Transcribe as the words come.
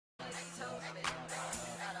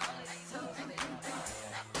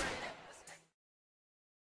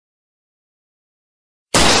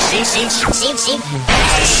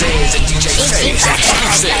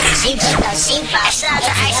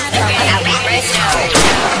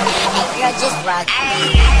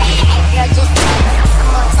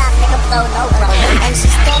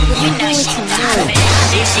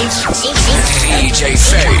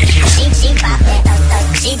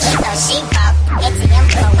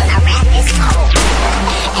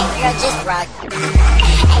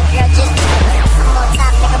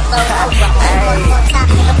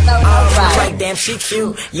Alright, damn, she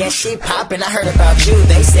cute, yeah, she poppin'. I heard about you,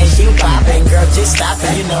 they say you poppin'. Girl, just stop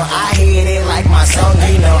it, you know I hit it like my song,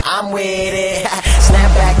 you know I'm with it.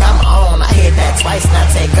 Snap back, I'm on, I hit that twice, now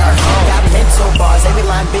take her home. Got mental bars, every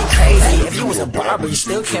line be crazy. If you was a barber, you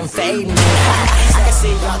still can fade me. I can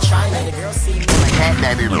see y'all trying, and the girls see me. Cat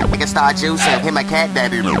daddy, we can start juicing. Hit my cat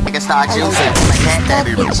daddy, we can start juicing. Hit my cat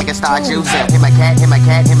daddy, we can start juicing. Hit my cat, hit my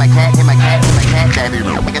cat, hit my cat, hit my cat, hit my cat daddy,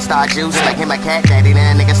 we can start juicing. Like hit my cat daddy,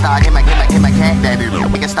 then nigga start hit my cat daddy.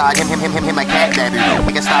 We can start hit my cat daddy.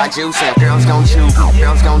 We can start juicing. Girls gon' chew,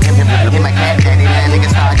 girls gon' hit my cat daddy, then nigga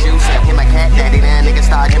start juicing. Hit my cat daddy, then nigga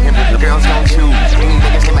start hit girls gon' chew.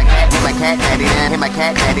 Niggas hit my cat daddy, then hit my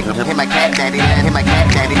cat daddy, hit my cat daddy, then hit my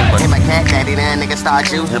cat daddy, hit my cat daddy, then nigga start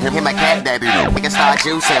juicing. Hit my cat daddy, we can start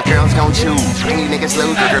juicing. Girls gon' chew, any niggas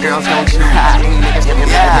lose, girls gon' chew. Any niggas hit my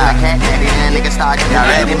cat daddy, then nigga start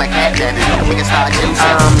hit my cat daddy, we can start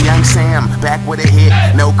juicing. Young Sam, back with a hit.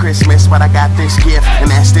 No Christmas, but I got this gift, and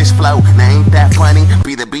that's this flow. Now ain't that funny?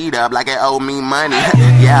 Beat the beat up like it owe me money.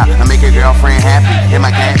 Yeah, I make your girlfriend happy. And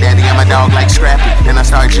my cat daddy and my dog like Scrappy. Then I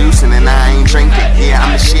start juicing and I ain't drinking. Yeah,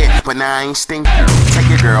 I'm the shit, but now I ain't stinking. Take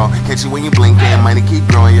your girl, catch you when you blinking. Money keep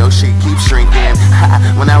growing, your shit keep shrinking.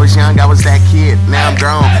 When I was young, I was that kid. Now I'm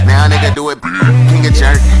grown, now a nigga do it. King of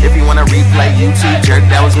jerk. If you wanna replay YouTube jerk,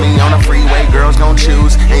 that was me on the freeway. Girls gon'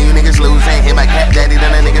 choose, and you niggas lose. Ain't hit my cat daddy,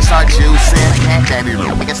 then a nigga start juicing. Cat daddy,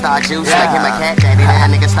 we can start juicing. Like hit my cat daddy, then a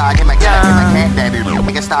nigga start hit my cat daddy.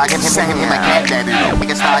 We can start hit my cat daddy. We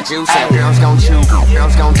can start juicing. Girls gon' chew,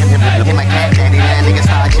 girls gon' hit my cat daddy, then a nigga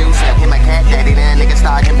start juicing. Hit my cat daddy, then a nigga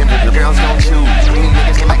start hit girls gon' chew.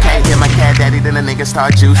 Niggas hit my cat daddy, then a nigga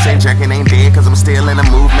start juicing. Jerking ain't dead, cause I'm still in the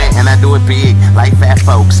movement, and I do it big, like fat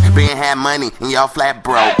folks. Being had money, and y'all flat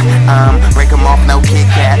broke. Break them off, no Kit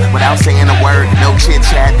Kat, without saying a word, no chit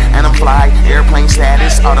chat. And I'm fly, airplane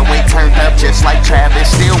status, all the way turned up just like Travis.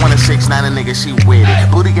 Still want a 6'9", a nigga, she with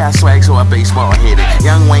it. Booty got swag, so a baseball hit it.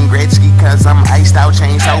 Young Wayne Gretzky, cause I'm iced out,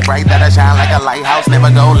 chain so bright that I shine like a lighthouse. Never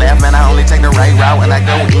go left, man, I only take the right route, and I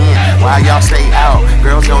go in while y'all stay out.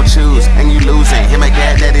 Girls gon' choose, and you losing. Hit my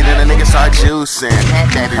cat daddy, then a nigga start juicing. Cat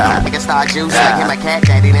daddy, nigga start juicing. Hit my cat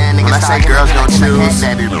daddy, then nigga start. When I say girls gon' choose,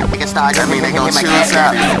 that mean they gon' choose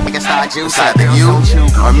up. Nigga start juicing. It's either you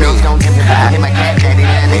or me. Hit my cat daddy,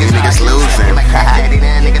 then niggas losing. Hit my cat daddy,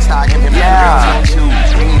 then nigga start. Yeah.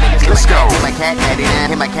 Let's go. Hit my cat daddy, then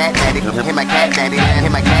hit my cat daddy. Hit my cat daddy, then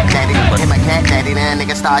hit my cat daddy. Hit my cat daddy, then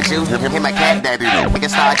nigga start juicing. Hit my cat daddy, nigga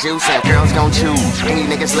start juicing. Girls gon' choose. Any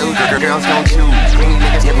niggas lose, girls gon' choose. Any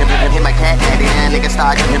niggas hit my cat daddy, then nigga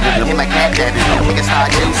start. Hit my cat daddy, nigga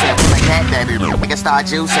start juicing. Hit my cat daddy, nigga start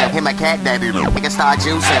juicing. Hit my cat daddy, nigga start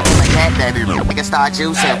juicing. Hit my cat daddy, nigga start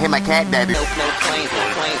juicing. Hit my cat daddy. No plane,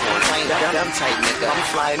 dumb tight nigga. I'm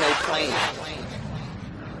flying no plane.